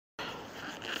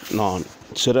நான்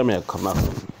சிரமேயக்கமாக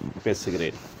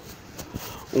பேசுகிறேன்.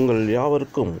 உங்கள்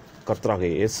யாவருக்கும் கர்த்தராகிய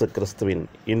இயேசு கிறிஸ்துவின்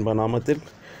இன்ப நாமத்தில்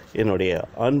என்னுடைய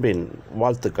அன்பின்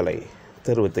வாழ்த்துக்களை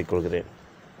தெரிவித்துக் கொள்கிறேன்.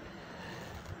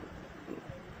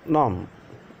 நாம்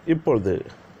இப்பொழுது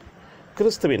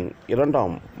கிறிஸ்துவின்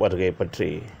இரண்டாம் வருகை பற்றி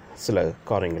சில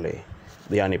காரியங்களை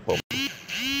தியானிப்போம்.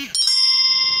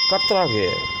 கர்த்தராகிய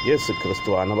இயேசு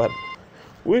கிறிஸ்துவானவர்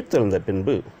உயிர்த்தெழுந்த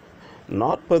பின்பு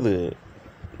 40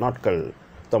 நாட்கள்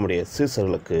தம்முடைய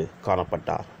சீசர்களுக்கு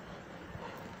காணப்பட்டார்.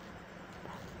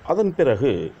 அதன்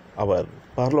பிறகு அவர்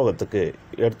பரலோகத்துக்கு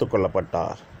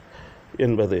எடுத்துக்கொள்ளப்பட்டார்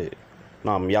என்பது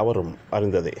நாம் யாவரும்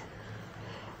அறிந்ததே.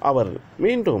 அவர்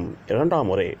மீண்டும் 2ஆம்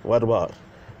முறை வருவார்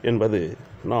என்பது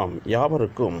நாம்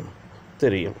யாவருக்கும்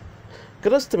தெரியும்.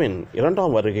 கிறிஸ்துவின்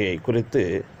 2ஆம் வருகையை குறித்து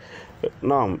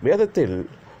நாம் வேதத்தில்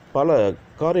பல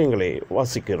காரியங்களை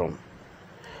வாசிக்கிறோம்.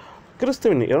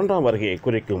 கிறிஸ்துவின் 2ஆம் வருகையை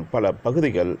குறிக்கும் பல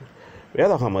பகுதிகள்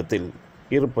வேதாகமத்தில்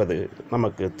இருப்பது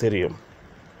நமக்கு தெரியும்.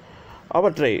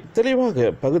 அவற்றை தெளிவாக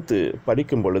பகுத்து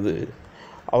படிக்கும் பொழுது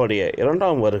அவருடைய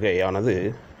 2ஆம் வருகையானது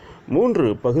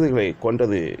 3 பகுதிகளை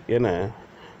கொண்டது என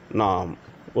நாம்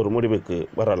ஒரு முடிவுக்கு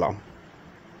வரலாம்.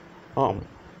 ஆம்,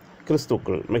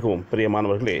 கிறிஸ்துவுக்குள் மிகவும்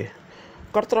பிரியமானவர்களே,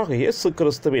 கர்த்தராகிய இயேசு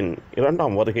கிறிஸ்துவின்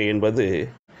 2ஆம் வருகை என்பது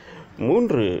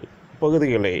 3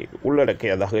 பகுதிகளை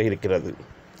உள்ளடக்கியதாக இருக்கிறது.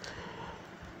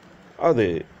 அது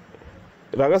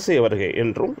இரகசிய வருகை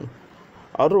என்றும்,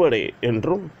 அறுவடை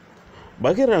என்றும்,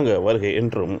 பகிரங்க வருகை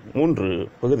என்றும் 3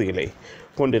 பகுதிகளை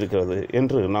கொண்டிருக்கிறது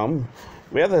என்று நாம்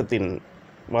வேதத்தின்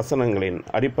வசனங்களின்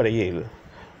அடிப்படையில்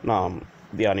நாம்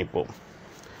தியானிப்போம்.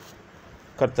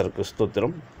 கர்த்தருக்கு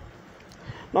ஸ்தோத்திரம்.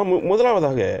 நாம்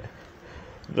முதலாவதாக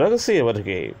இரகசிய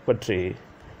வருகை பற்றி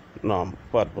நாம்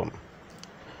பார்ப்போம்.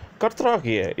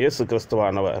 கர்த்தராகிய இயேசு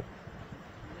கிறிஸ்துவானவர்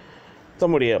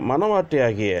தம்முடைய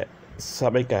மனவாட்டியாகிய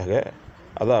சபைக்காக,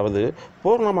 அதாவது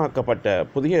பூர்ணமாக்கப்பட்ட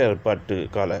புதிய ஏற்பாட்டு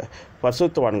கால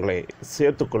பரிசுத்தவான்களை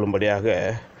சேர்த்து கொள்ளும்படியாக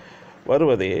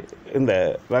வருவதே இந்த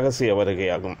இரகசிய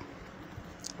வருகையாகும்.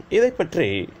 இதை பற்றி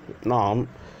நாம்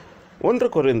 1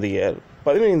 கொரிந்தியர்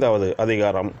 15வது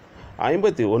அதிகாரம்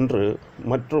 51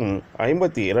 மற்றும்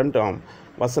 52ஆம்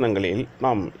வசனங்களில்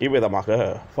நாம் இவ்விதமாக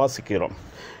வாசிக்கிறோம்.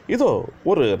 இதோ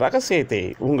ஒரு இரகசியத்தை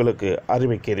உங்களுக்கு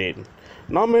அறிவிக்கிறேன்.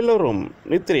 நாம் எல்லோரும்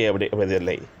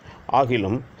நித்திரையடைவதில்லை.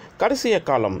 ஆகிலும் கடைசிய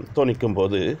காலம் தோணிக்கும்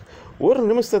போது ஒரு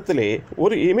நிமிஷத்திலே,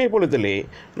 ஒரு இமைப்பொழுதிலே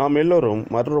நாம் எல்லோரும்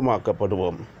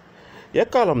மறுரூபமாக்கப்படுவோம்.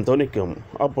 எக்காலம் தோணிக்கும்,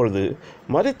 அப்பொழுது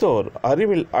மரித்தோர்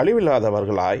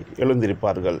அழிவில்லாதவர்களாய்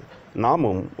எழுந்திருப்பார்கள்.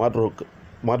 நாமும்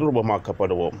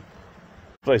மறுரூபமாக்கப்படுவோம்.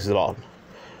 Praise the Lord.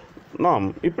 நாம்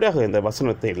இப்படியாக இந்த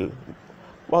வசனத்தில்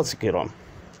வாசிக்கிறோம்.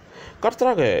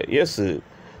 கர்த்தராக இயேசு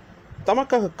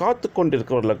தமக்காக காத்து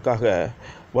கொண்டிருக்கிறவர்களுக்காக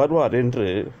வருவார் என்று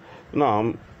நாம்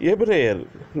எபிரேயர்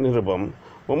நிருபம்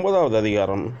 9வது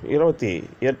அதிகாரம்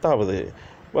 28வது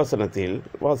வசனத்தில்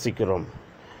வாசிக்கிறோம்.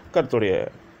 கர்த்தருடைய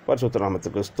பரிசுத்த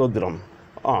நாமத்துக்கு ஸ்தோத்திரம்.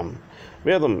 ஆம்,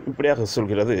 வேதம் இப்படியாக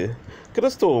சொல்கிறது,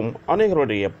 கிறிஸ்துவும்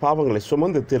அநேகருடைய பாவங்களை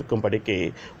சுமந்து தீர்க்கும்படிக்கு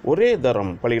ஒரே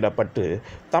தரம் பலியிடப்பட்டு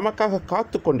தமக்காக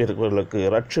காத்து கொண்டிருக்கிறவர்களுக்கு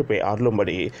ரட்சிப்பை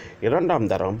அருளும்படி 2ஆம்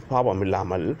தரம் பாவம்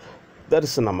இல்லாமல்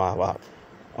தரிசனமாவார்.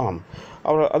 ஆம்,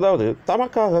 அதாவது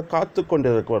தமக்காக காத்து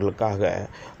கொண்டிருக்கிறவர்களுக்காக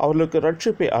அவர்களுக்கு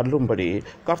ரட்சிப்பை அருளும்படி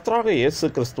கர்த்தராகிய இயேசு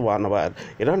கிறிஸ்துவானவர்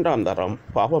 2ஆம் தரம்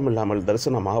பாவமில்லாமல்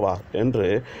தரிசனமாவார் என்று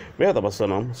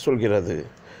வேதவசனம் சொல்கிறது.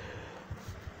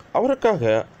 அவருக்காக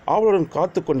அவருடன்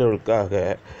காத்து கொண்டவர்களுக்காக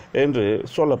என்று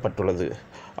சொல்லப்பட்டுள்ளது.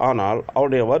 ஆனால்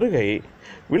அவருடைய வருகை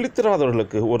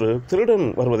விழித்திராதவர்களுக்கு ஒரு திருடன்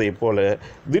வருவதைப் போல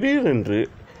திடீரென்று,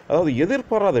 அதாவது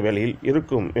எதிர்பாராத வேளையில்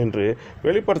இருக்கும் என்று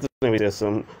வெளிப்படுத்தின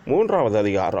விசேஷம் 3வது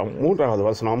அதிகாரம் 3வது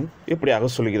வசனம் இப்படியாக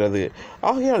சொல்கிறது.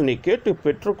 ஆகையால் நீ கேட்டு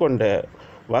பெற்றுக்கொண்ட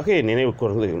வகையை நினைவு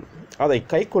கூர்ந்து அதை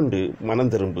கை கொண்டு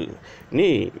மனந்திரும்பு. நீ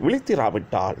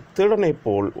விழித்திராவிட்டால் திருடனைப்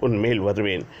போல் உன்மேல்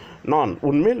வருவேன். நான்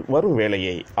உன்மேல் வரும்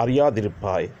வேலையை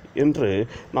அறியாதிருப்பாய் என்று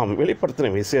நாம்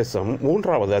வெளிப்படுத்தின விசேஷம்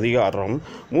 3வது அதிகாரம்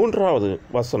 3வது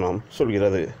வசனம்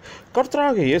சொல்கிறது.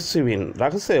 கர்த்தராகிய இயேசுவின்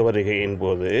இரகசிய வருகையின்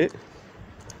போது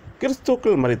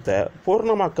கிறிஸ்துவுக்குள் மரித்த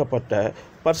பூர்ணமாக்கப்பட்ட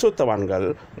பரிசுத்தவான்கள்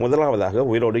முதலாவதாக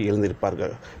உயிரோடு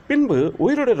எழுந்திருப்பார்கள். பின்பு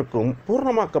உயிரோடு இருக்கும்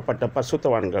பூர்ணமாக்கப்பட்ட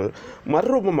பரிசுத்தவான்கள்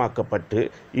மறுரூபமாக்கப்பட்டு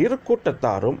 2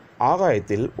 கூட்டத்தாரும்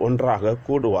ஆகாயத்தில் ஒன்றாக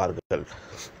கூடுவார்கள்.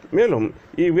 மேலும்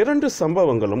இவ்விரண்டு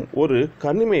சம்பவங்களும் ஒரு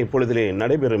கன்னிமை பொழுதிலே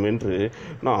நடைபெறும் என்று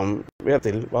நாம்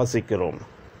வேதத்தில் வாசிக்கிறோம்.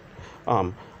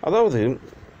 ஆம், அதாவது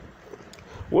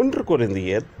 1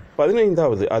 கொரிந்தியர்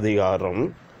 15வது அதிகாரம்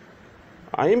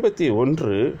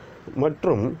 51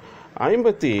 மற்றும்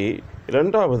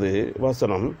 52வது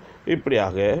வசனம்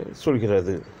இப்படியாக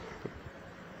சொல்கிறது.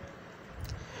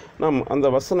 நாம் அந்த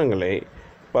வசனங்களை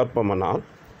பார்ப்போமானால்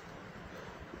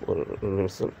ஒரு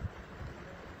நிமிஷம்.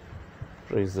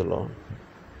 Praise the Lord.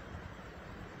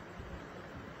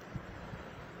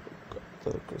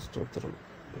 கர்த்தருக்கு ஸ்தோத்திரம்.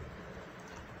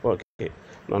 ஓகே,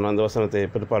 நான் அந்த வசனத்தை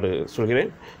பிற்பாடு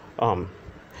சொல்கிறேன். ஆம்,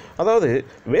 அதாவது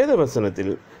வேத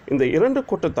வசனத்தில் இந்த இரண்டு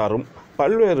கூட்டத்தாரும்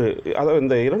பல்வேறு, அதாவது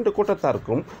இந்த இரண்டு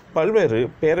கூட்டத்தாருக்கும் பல்வேறு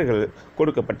பெயர்கள்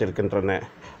கொடுக்கப்பட்டிருக்கின்றன.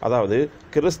 அதாவது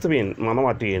கிறிஸ்துவின்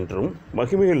மனவாட்டி என்றும்,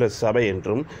 மகிமையுள்ள சபை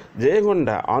என்றும்,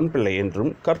 ஜெயங்கொண்ட ஆண் பிள்ளை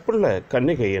என்றும், கற்புள்ள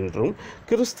கன்னிகை என்றும்,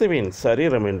 கிறிஸ்துவின்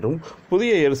சரீரம் என்றும்,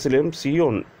 புதிய எருசலேம்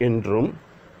சியோன் என்றும்,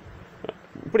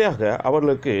 இப்படியாக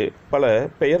அவர்களுக்கு பல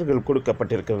பெயர்கள்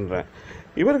கொடுக்கப்பட்டிருக்கின்றன.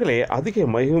 இவர்களே அதிக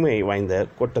மகிமை வாய்ந்த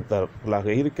கூட்டத்தார்களாக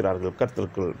இருக்கிறார்கள்.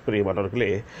 கர்த்தருக்குள் பிரியமானவர்களே,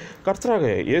 கர்த்தராக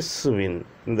இயேசுவின்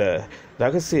இந்த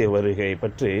இரகசிய வருகை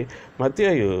பற்றி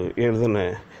மத்தேயு எழுதின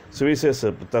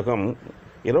சுவிசேஷ புத்தகம்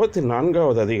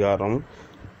 24வது அதிகாரம்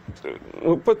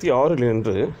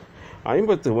 36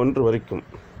 51 வரைக்கும்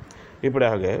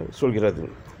இப்படியாக சொல்கிறது.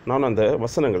 நான் அந்த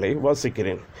வசனங்களை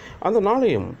வாசிக்கிறேன். அந்த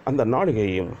நாளையும் அந்த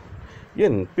நாளிகையும்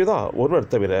என் பிதா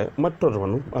ஒருவர் தவிர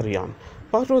மற்றொருவனும் அறியான்.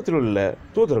 பரலோகத்தில் உள்ள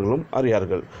தூதர்களும்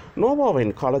அறியார்கள்.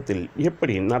 நோவாவின் காலத்தில்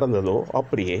எப்படி நடந்ததோ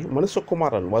அப்படியே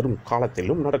மனுஷகுமாரன் வரும்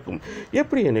காலத்திலும் நடக்கும்.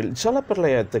 எப்படி எனில்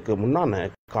ஜலப்பிரளயத்துக்கு முன்னான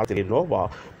காலத்தில் நோவா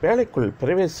வேலைக்குள்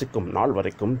பிரவேசிக்கும் நாள்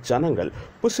வரைக்கும் ஜனங்கள்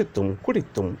புசித்தும்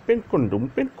குடித்தும் பெண் கொண்டும்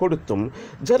பெண் கொடுத்தும்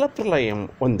ஜலப்பிரளயம்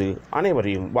வந்து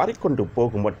அனைவரையும் வாரிக்கொண்டு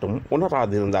போகும் மட்டும்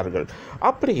உணராதிருந்தார்கள்.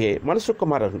 அப்படியே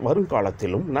மனுஷகுமாரன்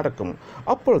வருங்காலத்திலும் நடக்கும்.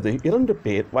 அப்பொழுது 2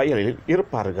 பேர் வயலில்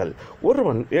இருப்பார்கள்.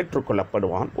 ஒருவன்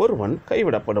ஏற்றுக்கொள்ளப்படுவான், ஒருவன்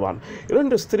கைவிடப்படுவான்.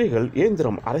 2 ஸ்திரீகள்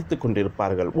இயந்திரம் அரைத்து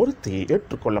கொண்டிருப்பார்கள். ஒருத்தி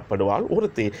ஏற்றுக்கொள்ளப்படுவாள்,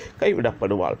 ஒருத்தி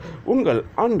கைவிடப்படுவாள். உங்கள்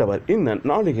ஆண்டவர் இன்ன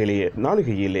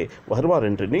நாளிகையிலே வருவார்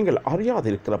என்று நீங்கள்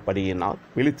அறியாதிருக்கிறபடியினால்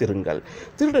விழித்திருங்கள்.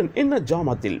 திருடன் என்ன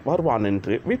ஜாமத்தில் வருவான்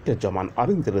என்று வீட்டு ஜமான்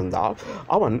அறிந்திருந்தால்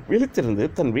அவன் விழித்திருந்து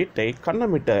தன் வீட்டை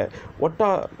கண்ணமிட்ட ஒட்டா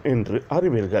என்று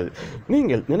அறிவீர்கள்.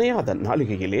 நீங்கள் நினையாத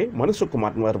நாளிகையிலே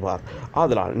மனுஷகுமாரன் வருவார்.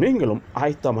 ஆதலால் நீங்களும்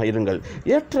ஆயத்தமாயிருங்கள்.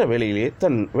 ஏற்ற வேளையிலே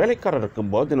தன் வேலைக்காரருக்கு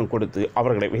போஜனம் கொடுத்து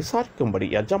அவர்களை விசாரிக்கும்படி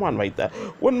எஜமான் வைத்த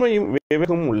உண்மையும்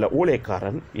விவேகமும் உள்ள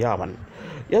ஊழியக்காரன் யாவன்.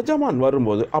 எஜமான்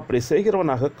வரும்போது அப்படி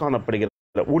செய்கிறவனாக காணப்படுகிற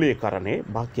ஊழியக்காரனே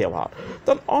பாக்கியவார்.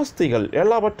 தன் ஆஸ்திகள்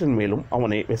எல்லாவற்றின் மேலும்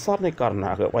அவனை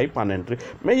விசாரணைக்காரனாக வைப்பான் என்று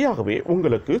மெய்யாகவே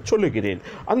உங்களுக்கு சொல்லுகிறேன்.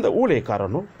 அந்த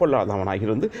ஊழியக்காரனோ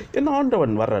பொல்லாதவனாயிருந்து என்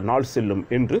ஆண்டவன் வர்ற நாள் செல்லும்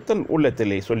என்று தன்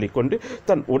உள்ளத்திலே சொல்லிக்கொண்டு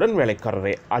தன் உடன்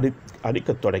வேலைக்காரரை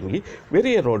அடிக்கத் தொடங்கி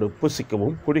வெறியரோடு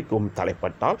புசிக்கவும் குடிக்கவும்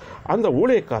தலைப்பட்டால் அந்த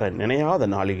ஊழியக்காரன் நினையாத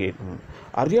நாளிகையிலும்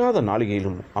அறியாத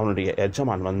நாளிகையிலும் அவனுடைய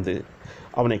எஜமான் வந்து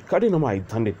அவனை கடினமாய்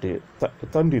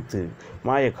தண்டித்து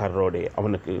மாயக்காரரோடே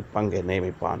அவனுக்கு பங்கை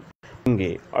நியமிப்பான். இங்கே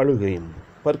அழுகையும்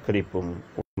பற்கடிப்பும்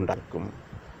உண்டாக்கும்.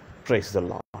 Praise the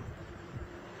Lord.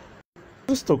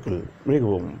 கிறிஸ்துவுக்குள்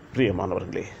மிகவும்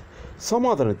பிரியமானவர்களே,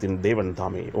 சமாதானத்தின் தேவன்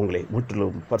தாமே உங்களை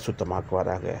முற்றிலும்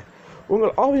பரிசுத்தமாக்குவாராக.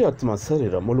 உங்கள் ஆவியாத்மா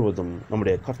சரீரம் முழுவதும்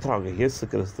நம்முடைய கர்த்தராகிய இயேசு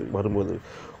கிறிஸ்து வரும்போது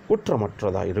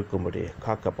குற்றமற்றதாக இருக்கும்படி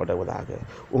காக்கப்படுவதாக.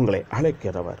 உங்களை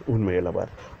அழைக்கிறவர்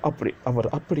உண்மையுள்ளவர். அவர்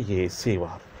அப்படியே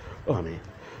செய்வார். ஆமென்.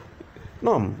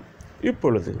 நாம்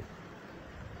இப்பொழுது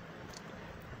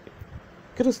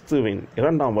கிறிஸ்துவின்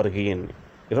 2ஆம் வருகையின்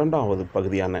 2வது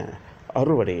பகுதியான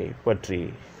அறுவடையை பற்றி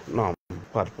நாம்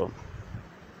பார்ப்போம்.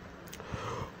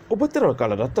 உபத்திரவ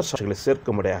கால இரத்த சாட்சிகளை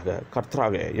சேர்க்கும்படியாக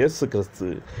கர்த்தராக இயேசு கிறிஸ்து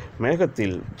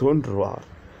மேகத்தில் தோன்றுவார்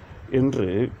என்று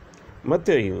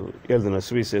மத்தேயு எழுதின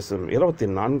சுவிசேஷம்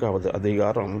 24வது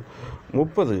அதிகாரம்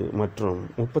 30 மற்றும்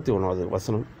 31வது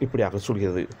வசனம் இப்படியாக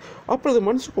சொல்கிறது. அப்பொழுது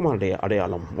மனுஷகுமாரனுடைய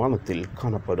அடையாளம் வானத்தில்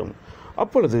காணப்படும்.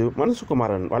 அப்பொழுது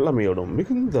மனுஷகுமாரன் வல்லமையோடும்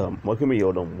மிகுந்த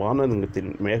மகிமையோடும்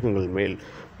வானத்தின் மேகங்கள் மேல்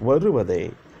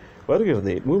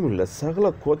வருகிறதை பூமியுள்ள சகல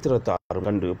கோத்திரத்தாரும்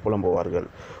கண்டு புலம்புவார்கள்.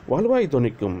 வலுவாய்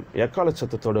தொனிக்கும் எக்கால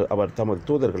சத்தத்தோடு அவர் தமது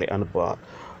தூதர்களை அனுப்புவார்.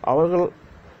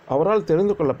 அவரால்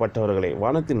தெரிந்து கொள்ளப்பட்டவர்களை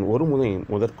வானத்தின் ஒரு முனை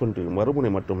முதற்கொண்டு மறுமுனை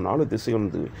மற்றும் 4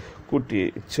 திசையொன்று கூட்டி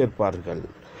சேர்ப்பார்கள்.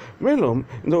 மேலும்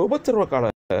இந்த உபத்திரவ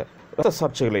கால இரத்த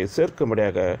சாட்சிகளை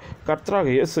சேர்க்கும்படியாக கர்த்தராக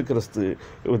இயேசு கிறிஸ்து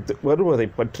வருவதை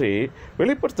பற்றி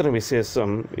வெளிப்படுத்தின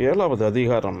விசேஷம் 7வது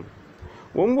அதிகாரம்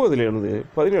 9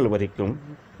 17 வரைக்கும்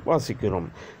வாசிக்கிறோம்.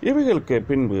 இவைகளுக்கு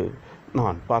பின்பு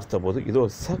நான் பார்த்தபோது இதோ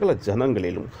சகல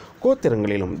ஜனங்களிலும்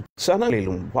கோத்திரங்களிலும்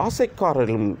ஜனங்களிலும்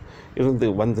வாசைக்காரரிலும் இருந்து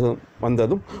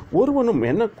வந்ததும் ஒருவனும்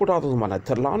எண்ணக்கூடாததுமான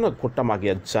திரளான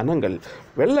கூட்டமாகிய ஜனங்கள்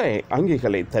வெள்ளை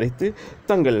அங்கிகளை தரித்து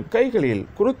தங்கள் கைகளில்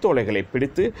குருத்தோலைகளை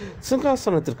பிடித்து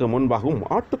சிங்காசனத்திற்கு முன்பாகவும்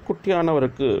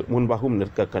ஆட்டுக்குட்டியானவருக்கு முன்பாகவும்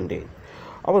நிற்க கண்டேன்.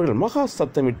 அவர்கள் மகா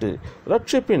சத்தமிட்டு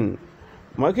இரட்சிப்பின்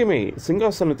மகிமை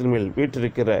சிங்காசனத்தின் மேல்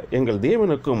வீற்றிருக்கிற எங்கள்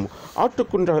தேவனுக்கும்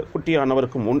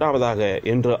ஆட்டுக்குட்டியானவருக்கும் உண்டாவதாக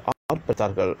என்று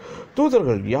பெற்றார்கள்.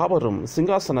 தூதர்கள் யாவரும்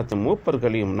சிங்காசனத்தின்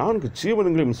மூப்பர்களையும் 4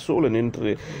 ஜீவன்களையும் சூழ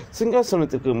நின்று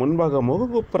சிங்காசனத்திற்கு முன்பாக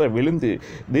முகங்குப்புற விழுந்து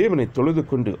தேவனை தொழுது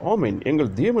கொண்டு, ஆமென்,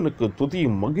 எங்கள் தேவனுக்கு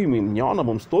துதியும் மகிமையும்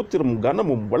ஞானமும் ஸ்தோத்திரமும்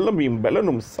கனமும் வல்லமையும்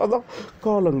பலனும் சதா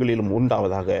காலங்களிலும்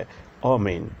உண்டாவதாக,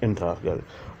 ஆமென் என்றார்கள்.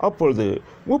 அப்பொழுது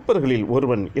மூப்பர்களில்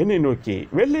ஒருவன் என்னை நோக்கி,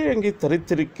 வெள்ளை அங்கி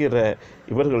தரித்திருக்கிற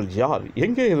இவர்கள் யார்?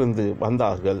 எங்கே இருந்து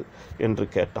வந்தார்கள் என்று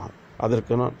கேட்டான்.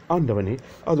 அதற்கு நான், ஆண்டவனே,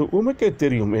 அது உமக்கே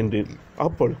தெரியும் என்றேன்.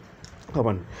 அப்பொழுது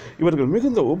அவன், இவர்கள்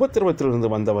மிகுந்த உபத்திரவத்திலிருந்து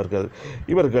வந்தவர்கள்.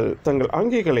 இவர்கள் தங்கள்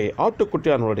அங்கிகளை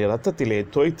ஆட்டுக்குட்டியானுடைய இரத்தத்திலே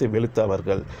தோய்த்து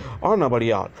வெளுத்தவர்கள்.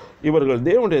 ஆனபடியால் இவர்கள்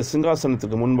தேவனுடைய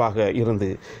சிங்காசனத்துக்கு முன்பாக இருந்து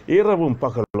இரவும்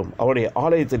பகலும் அவருடைய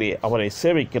ஆலயத்திலே அவரை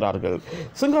சேவிக்கிறார்கள்.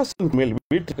 சிங்காசனத்தின் மேல்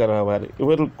வீட்டுக்கிறவர்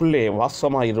இவர்களுக்குள்ளே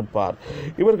வாசமாயிருப்பார்.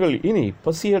 இவர்கள் இனி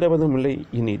பசியடைவதும் இல்லை,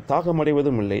 இனி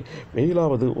தாகமடைவதும் இல்லை,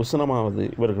 வெயிலாவது உசனமாவது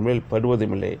இவர்கள் மேல்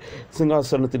படுவதும் இல்லை.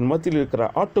 சிங்காசனத்தின் மத்தியில் இருக்கிற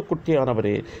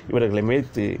ஆட்டுக்குட்டியானவரே இவர்களை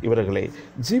மேய்த்து இவர்களை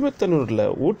ஜீவத்தனுள்ள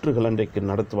ஊற்றுகள் அன்றைக்கு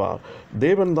நடத்துவார்.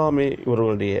 தேவன்தாமே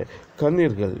இவர்களுடைய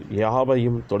கண்ணீர்கள்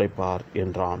யாவையும் துடைப்பார்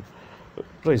என்றான்.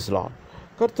 Price Lord.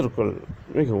 கர்த்தருக்குள்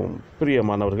மிகவும்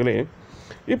பிரியமானவர்களே,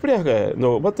 இப்படியாக இந்த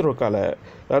உபத்திரவ கால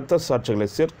இரத்த சாட்சிகளை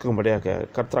சேர்க்கும்படியாக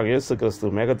கர்த்தராகிய இயேசு கிறிஸ்து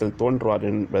மேகத்தில் தோன்றுவார்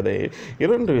என்பதை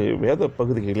 2 வேத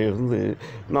பகுதிகளிலிருந்து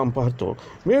நாம் பார்த்தோம்.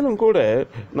 மேலும் கூட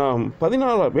நாம்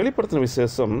வெளிப்படுத்தின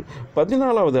விசேஷம்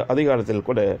 14வது அதிகாரத்தில்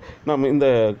கூட நாம் இந்த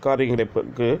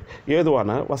காரியங்களுக்கு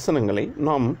ஏதுவான வசனங்களை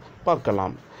நாம்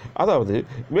பார்க்கலாம். அதாவது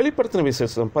வெளிப்படுத்தின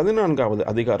விசேஷம் 14வது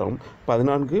அதிகாரம்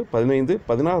 14, 15,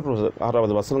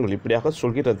 16வது வசனங்கள் இப்படியாக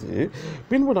சொல்கிறது.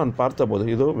 பின்பு நான் பார்த்தபோது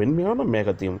இதோ வெண்மையான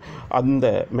மேகத்தையும் அந்த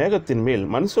மேகத்தின் மேல்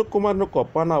மனுஷகுமாரனுக்கு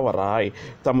ஒப்பானவராய்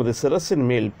தமது சிரசின்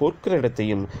மேல்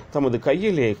பொற்கிரீடத்தையும் தமது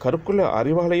கையிலே கருக்குள்ள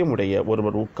அறிவாலயம் உடைய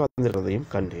ஒருவர் உட்கார்ந்திருந்ததையும்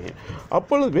கண்டேன்.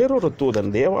 அப்பொழுது வேறொரு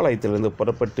தூதன் தேவாலயத்திலிருந்து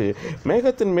புறப்பட்டு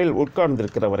மேகத்தின் மேல்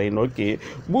உட்கார்ந்திருக்கிறவரை நோக்கி,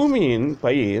 பூமியின்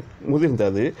பயிர்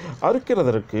முதிர்ந்தது,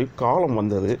 அறுக்கிறதற்கு காலம்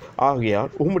வந்தது, ஆகையால்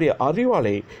உம்முடைய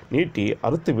அறிவாலை நீட்டி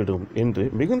அறுத்துவிடும் என்று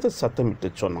மிகுந்த சத்தமிட்டு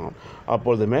சொன்னான்.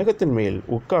 அப்பொழுது மேகத்தின் மேல்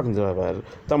உட்கார்ந்தவர்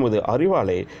தமது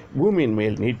அறிவாலை பூமியின்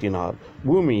மேல் நீட்டினார்.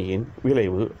 பூமியின்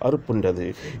விளைவு அறுப்புண்டது.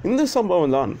 இந்த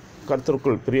சம்பவம் தான்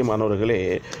கர்த்தருக்குள் பிரியமானவர்களே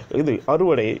இது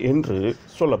அறுவடை என்று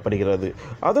சொல்லப்படுகிறது.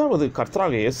 அதாவது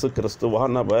கர்த்தராகிய இயேசு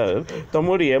கிறிஸ்துவானவர்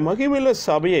தம்முடைய மகிமையுள்ள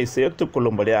சபையை சேர்த்து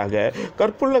கொள்ளும்படியாக,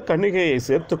 கற்புள்ள கன்னிகையை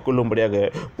சேர்த்து கொள்ளும்படியாக,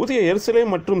 புதிய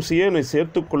எருசலேம் மற்றும் சீயோனை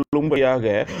சேர்த்து கொள்ளும்படியாக,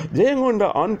 ஜெயங்கொண்ட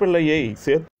ஆண் பிள்ளையை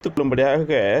சேர்த்து கொள்ளும்படியாக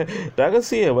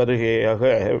இரகசிய வருகையாக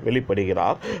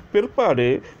வெளிப்படுகிறார். பிற்பாடு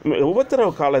உபத்திரவ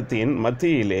காலத்தின்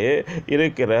மத்தியிலே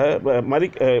இருக்கிற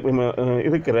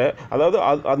அதாவது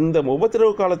அந்த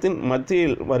உபத்திரவ காலத்தின்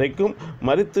மத்தியில் வரைக்கும்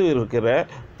மரித்து இருக்கிற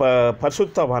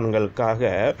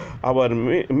பரிசுத்தவான்களுக்காக அவர்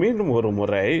மீண்டும் ஒரு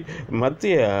முறை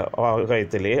மத்திய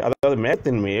ஆகாயத்திலே, அதாவது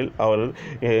மேகத்தின் மேல்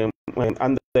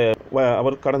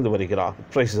அவர் கடந்து வருகிறார்.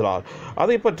 Price Lord.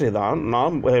 அதை பற்றி தான்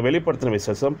நாம் வெளிப்படுத்தின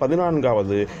விசேஷம்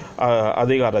 14வது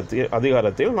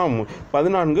அதிகாரத்தில் நாம்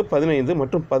 14, 15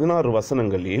 மற்றும் 16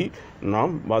 வசனங்களில்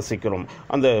நாம் வாசிக்கிறோம்.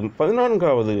 அந்த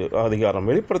 14வது அதிகாரம்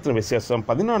வெளிப்படுத்தின விசேஷம்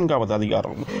 14வது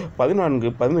அதிகாரம்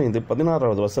 14, 15,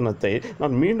 16வது வசனத்தை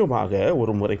நான் மீண்டுமாக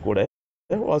ஒரு முறை கூட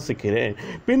வாசிக்கிறேன்.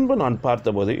 பின்பு நான்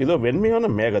பார்த்தபோது இதோ வெண்மையான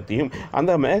மேகத்தையும்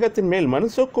அந்த மேகத்தின் மேல்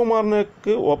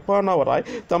மனுஷகுமாரனுக்கு ஒப்பானவராய்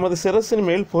தமது சிரசின்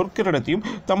மேல் பொற்கிரீடத்தையும்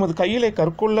தமது கையிலே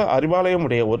கற்குள்ள அறிவாலயம்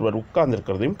உடைய ஒருவர்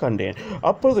உட்கார்ந்திருக்கிறதையும் கண்டேன்.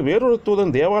 அப்பொழுது வேறொரு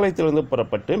தூதன் தேவாலயத்திலிருந்து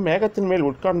புறப்பட்டு மேகத்தின் மேல்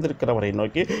உட்கார்ந்திருக்கிறவரை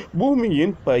நோக்கி,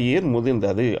 பூமியின் பயிர்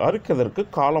முதிர்ந்தது, அறுக்கிறதற்கு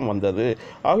காலம் வந்தது,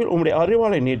 ஆகிய உம்முடைய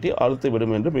அறிவாலை நீட்டி அறுத்து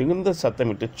விடும் என்று மிகுந்த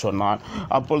சத்தமிட்டு சொன்னான்.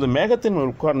 அப்பொழுது மேகத்தின்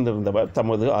மேல் உட்கார்ந்திருந்தவர்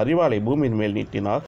தமது அறிவாலை பூமியின் மேல் நீட்டினார்.